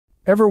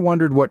Ever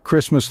wondered what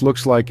Christmas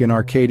looks like in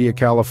Arcadia,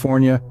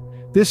 California?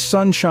 This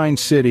sunshine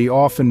city,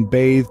 often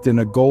bathed in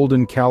a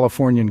golden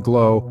Californian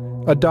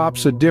glow,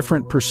 adopts a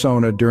different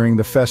persona during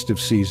the festive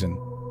season.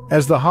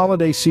 As the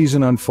holiday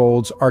season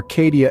unfolds,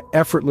 Arcadia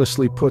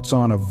effortlessly puts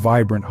on a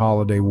vibrant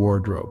holiday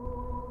wardrobe.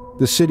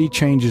 The city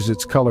changes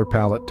its color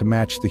palette to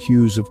match the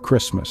hues of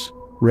Christmas: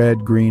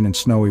 red, green, and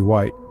snowy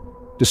white.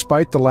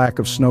 Despite the lack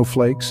of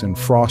snowflakes and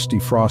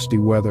frosty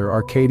weather,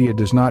 Arcadia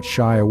does not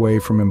shy away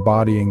from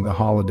embodying the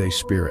holiday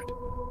spirit.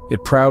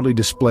 It proudly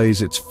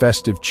displays its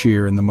festive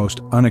cheer in the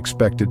most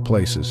unexpected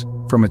places,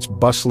 from its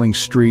bustling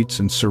streets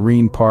and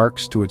serene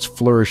parks to its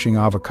flourishing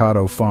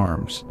avocado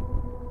farms.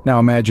 Now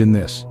imagine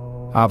this: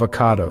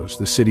 avocados,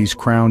 the city's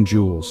crown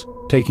jewels,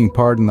 taking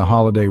part in the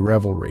holiday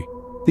revelry.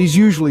 These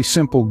usually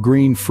simple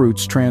green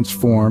fruits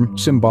transform,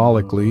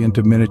 symbolically,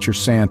 into miniature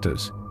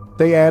Santas.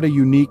 They add a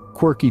unique,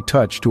 quirky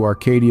touch to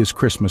Arcadia's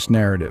Christmas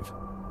narrative.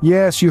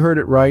 Yes, you heard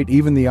it right,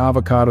 even the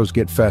avocados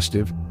get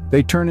festive.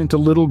 They turn into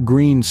little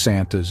green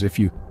Santas if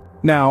you...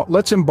 Now,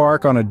 let's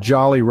embark on a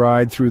jolly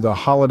ride through the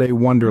holiday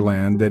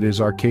wonderland that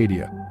is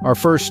Arcadia. Our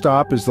first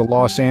stop is the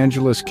Los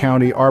Angeles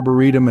County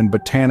Arboretum and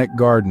Botanic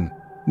Garden.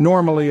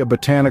 Normally a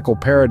botanical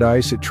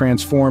paradise, it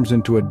transforms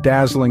into a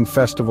dazzling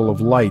festival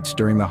of lights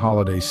during the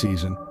holiday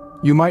season.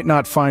 You might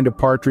not find a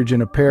partridge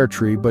in a pear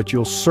tree, but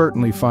you'll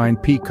certainly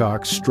find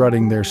peacocks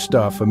strutting their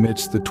stuff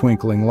amidst the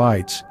twinkling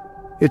lights.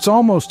 It's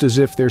almost as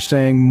if they're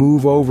saying,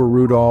 "Move over,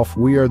 Rudolph,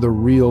 we are the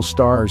real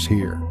stars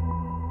here."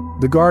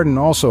 The garden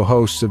also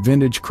hosts a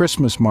vintage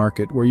Christmas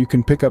market where you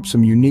can pick up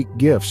some unique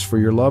gifts for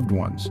your loved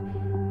ones.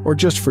 Or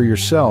just for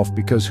yourself,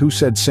 because who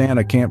said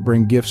Santa can't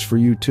bring gifts for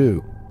you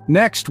too?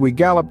 Next, we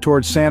gallop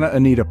towards Santa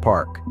Anita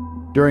Park.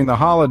 During the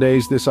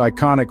holidays, this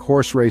iconic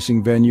horse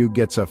racing venue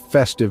gets a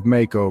festive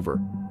makeover.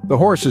 The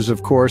horses,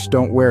 of course,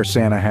 don't wear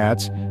Santa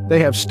hats. They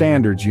have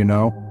standards, you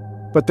know.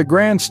 But the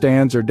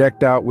grandstands are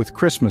decked out with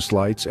Christmas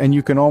lights, and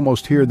you can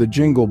almost hear the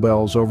jingle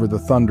bells over the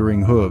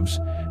thundering hooves.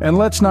 And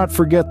let's not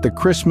forget the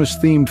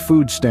Christmas-themed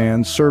food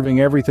stands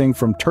serving everything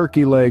from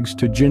turkey legs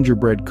to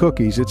gingerbread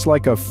cookies. It's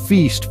like a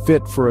feast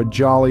fit for a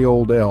jolly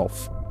old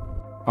elf.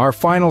 Our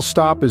final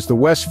stop is the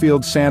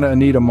Westfield Santa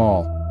Anita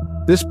Mall.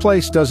 This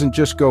place doesn't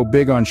just go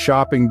big on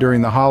shopping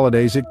during the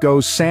holidays, it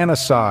goes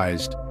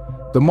Santa-sized.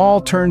 The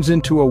mall turns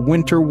into a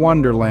winter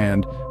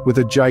wonderland with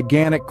a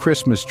gigantic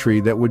Christmas tree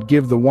that would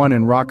give the one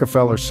in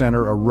Rockefeller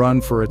Center a run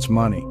for its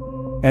money.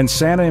 And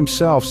Santa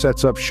himself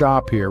sets up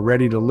shop here,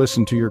 ready to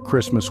listen to your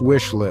Christmas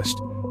wish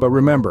list. But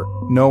remember,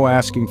 no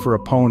asking for a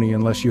pony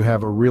unless you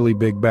have a really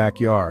big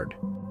backyard.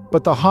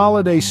 But the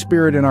holiday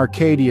spirit in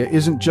Arcadia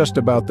isn't just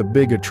about the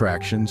big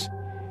attractions.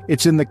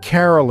 It's in the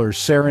carolers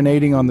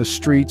serenading on the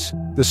streets,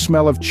 the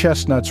smell of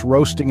chestnuts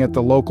roasting at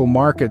the local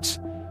markets,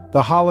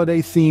 the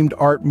holiday-themed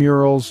art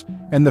murals,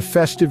 and the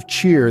festive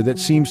cheer that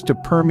seems to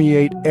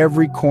permeate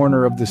every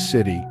corner of the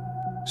city.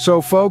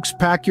 So folks,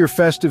 pack your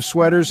festive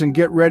sweaters and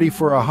get ready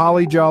for a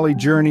holly-jolly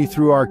journey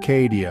through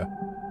Arcadia.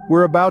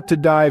 We're about to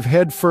dive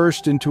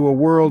headfirst into a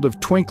world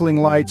of twinkling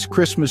lights,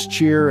 Christmas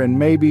cheer, and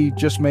maybe,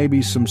 just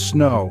maybe, some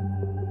snow.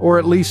 Or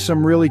at least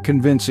some really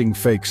convincing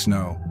fake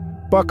snow.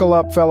 Buckle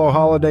up, fellow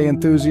holiday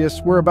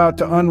enthusiasts. We're about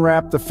to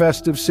unwrap the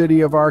festive city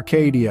of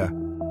Arcadia.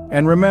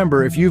 And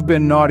remember, if you've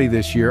been naughty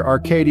this year,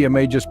 Arcadia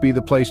may just be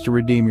the place to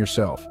redeem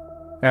yourself.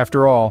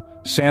 After all,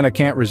 Santa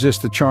can't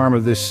resist the charm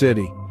of this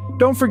city.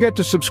 Don't forget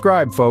to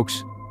subscribe,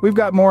 folks. We've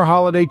got more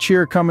holiday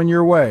cheer coming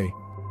your way.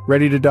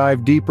 Ready to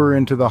dive deeper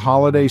into the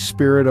holiday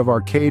spirit of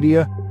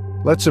Arcadia?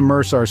 Let's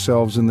immerse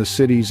ourselves in the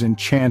city's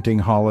enchanting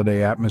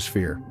holiday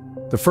atmosphere.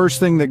 The first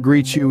thing that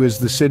greets you is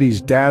the city's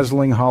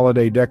dazzling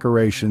holiday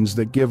decorations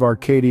that give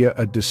Arcadia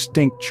a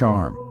distinct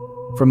charm.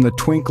 From the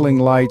twinkling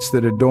lights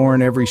that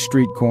adorn every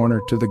street corner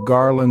to the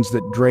garlands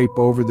that drape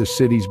over the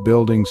city's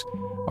buildings,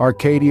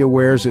 Arcadia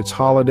wears its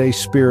holiday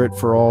spirit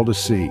for all to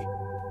see.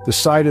 The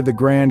sight of the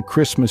grand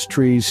Christmas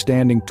trees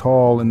standing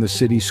tall in the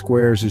city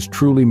squares is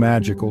truly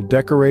magical,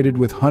 decorated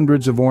with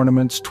hundreds of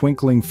ornaments,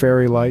 twinkling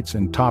fairy lights,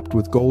 and topped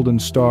with golden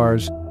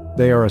stars.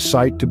 They are a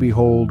sight to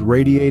behold,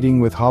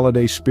 radiating with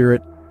holiday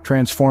spirit,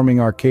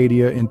 transforming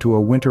Arcadia into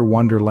a winter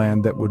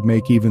wonderland that would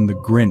make even the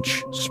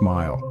Grinch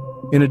smile.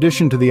 In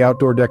addition to the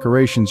outdoor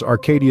decorations,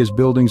 Arcadia's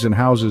buildings and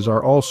houses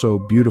are also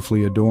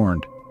beautifully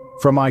adorned.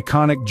 From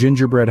iconic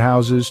gingerbread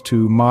houses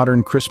to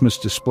modern Christmas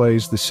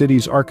displays, the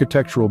city's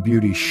architectural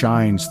beauty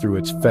shines through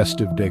its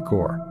festive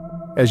decor.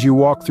 As you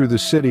walk through the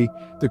city,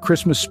 the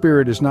Christmas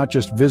spirit is not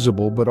just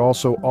visible but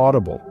also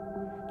audible.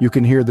 You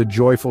can hear the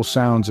joyful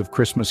sounds of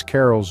Christmas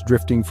carols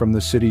drifting from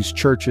the city's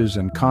churches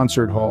and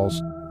concert halls,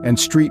 and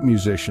street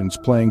musicians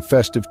playing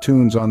festive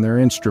tunes on their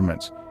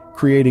instruments,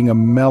 creating a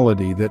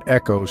melody that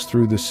echoes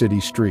through the city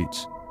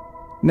streets.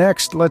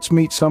 Next, let's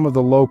meet some of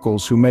the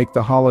locals who make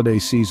the holiday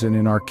season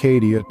in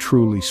Arcadia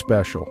truly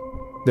special.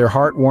 Their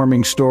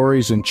heartwarming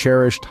stories and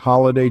cherished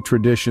holiday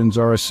traditions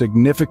are a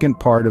significant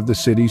part of the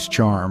city's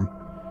charm.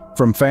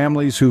 From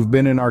families who've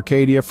been in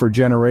Arcadia for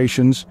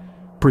generations,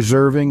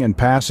 preserving and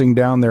passing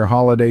down their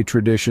holiday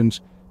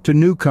traditions, to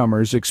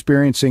newcomers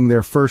experiencing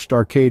their first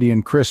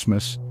Arcadian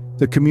Christmas,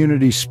 The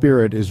community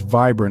spirit is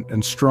vibrant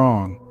and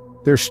strong.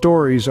 Their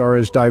stories are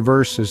as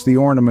diverse as the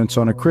ornaments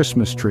on a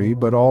Christmas tree,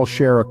 but all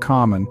share a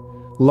common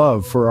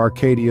love for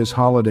Arcadia's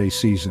holiday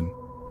season.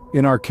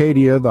 In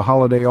Arcadia, the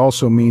holiday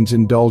also means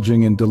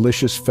indulging in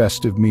delicious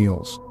festive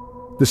meals.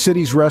 The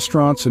city's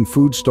restaurants and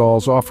food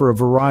stalls offer a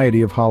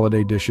variety of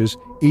holiday dishes,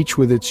 each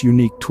with its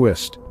unique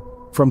twist.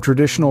 From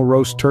traditional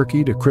roast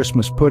turkey to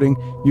Christmas pudding,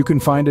 you can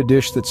find a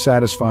dish that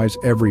satisfies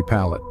every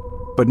palate.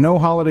 But no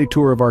holiday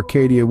tour of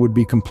Arcadia would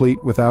be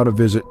complete without a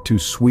visit to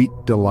Sweet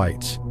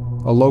Delights,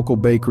 a local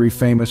bakery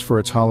famous for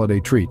its holiday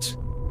treats.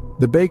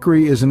 The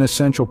bakery is an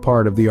essential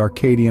part of the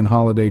Arcadian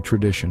holiday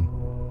tradition.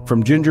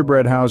 From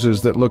gingerbread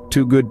houses that look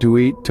too good to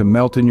eat to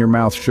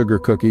melt-in-your-mouth sugar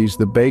cookies,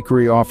 the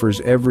bakery offers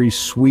every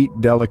sweet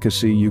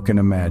delicacy you can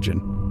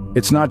imagine.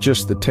 It's not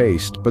just the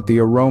taste, but the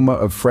aroma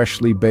of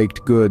freshly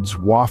baked goods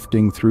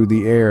wafting through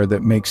the air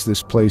that makes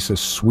this place a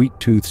sweet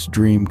tooth's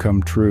dream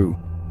come true.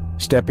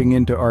 Stepping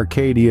into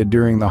Arcadia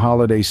during the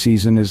holiday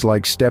season is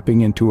like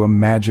stepping into a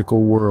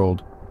magical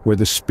world, where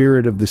the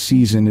spirit of the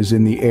season is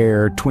in the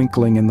air,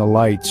 twinkling in the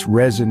lights,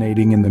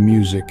 resonating in the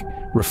music,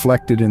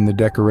 reflected in the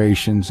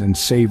decorations, and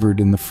savored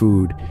in the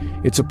food.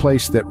 It's a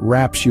place that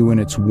wraps you in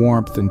its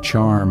warmth and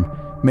charm,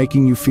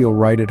 making you feel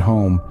right at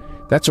home.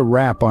 That's a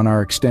wrap on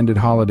our extended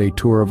holiday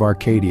tour of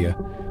Arcadia.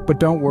 But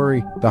don't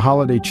worry, the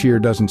holiday cheer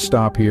doesn't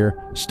stop here.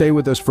 Stay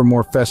with us for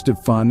more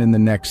festive fun in the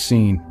next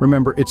scene.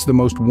 Remember, it's the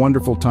most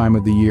wonderful time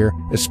of the year,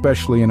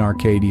 especially in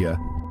Arcadia.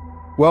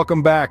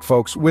 Welcome back,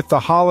 folks. With the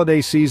holiday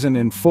season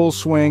in full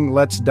swing,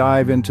 let's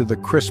dive into the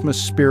Christmas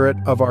spirit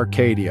of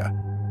Arcadia.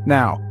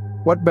 Now,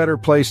 what better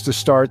place to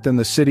start than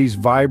the city's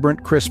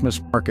vibrant Christmas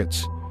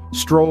markets?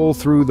 Stroll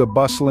through the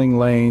bustling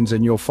lanes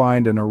and you'll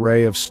find an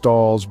array of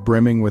stalls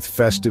brimming with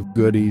festive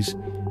goodies,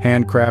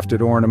 handcrafted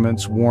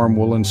ornaments, warm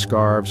woolen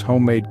scarves,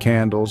 homemade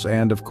candles,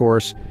 and, of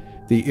course,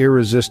 the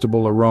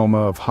irresistible aroma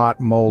of hot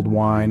mulled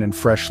wine and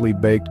freshly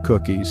baked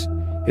cookies.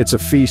 It's a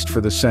feast for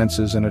the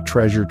senses and a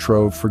treasure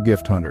trove for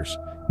gift hunters.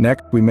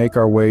 Next, we make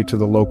our way to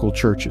the local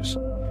churches.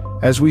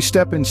 As we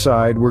step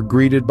inside, we're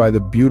greeted by the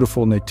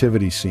beautiful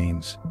nativity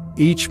scenes.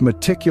 Each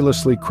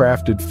meticulously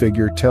crafted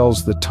figure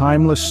tells the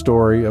timeless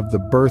story of the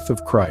birth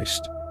of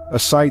Christ, a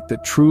sight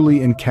that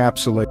truly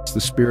encapsulates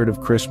the spirit of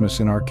Christmas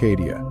in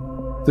Arcadia.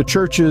 The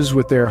churches,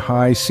 with their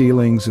high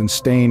ceilings and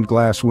stained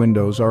glass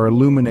windows, are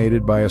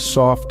illuminated by a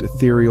soft,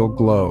 ethereal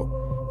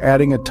glow,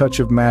 adding a touch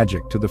of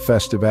magic to the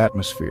festive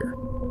atmosphere.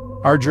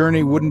 Our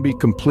journey wouldn't be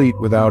complete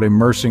without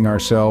immersing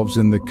ourselves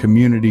in the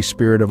community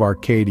spirit of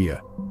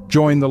Arcadia.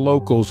 Join the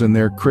locals in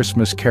their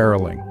Christmas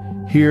caroling.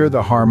 Hear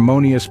the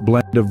harmonious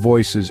blend of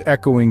voices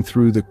echoing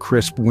through the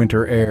crisp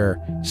winter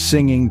air,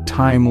 singing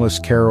timeless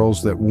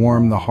carols that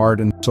warm the heart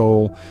and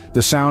soul.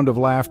 The sound of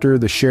laughter,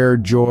 the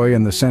shared joy,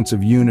 and the sense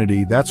of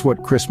unity, that's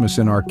what Christmas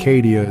in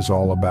Arcadia is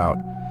all about.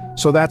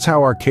 So that's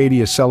how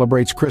Arcadia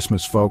celebrates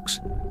Christmas, folks.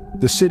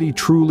 The city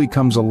truly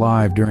comes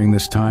alive during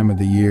this time of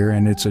the year,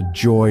 and it's a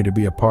joy to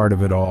be a part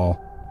of it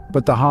all.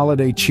 But the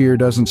holiday cheer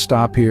doesn't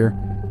stop here.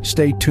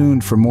 Stay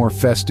tuned for more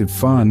festive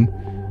fun.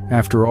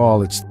 After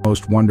all, it's the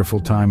most wonderful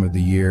time of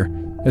the year,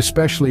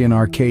 especially in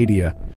Arcadia.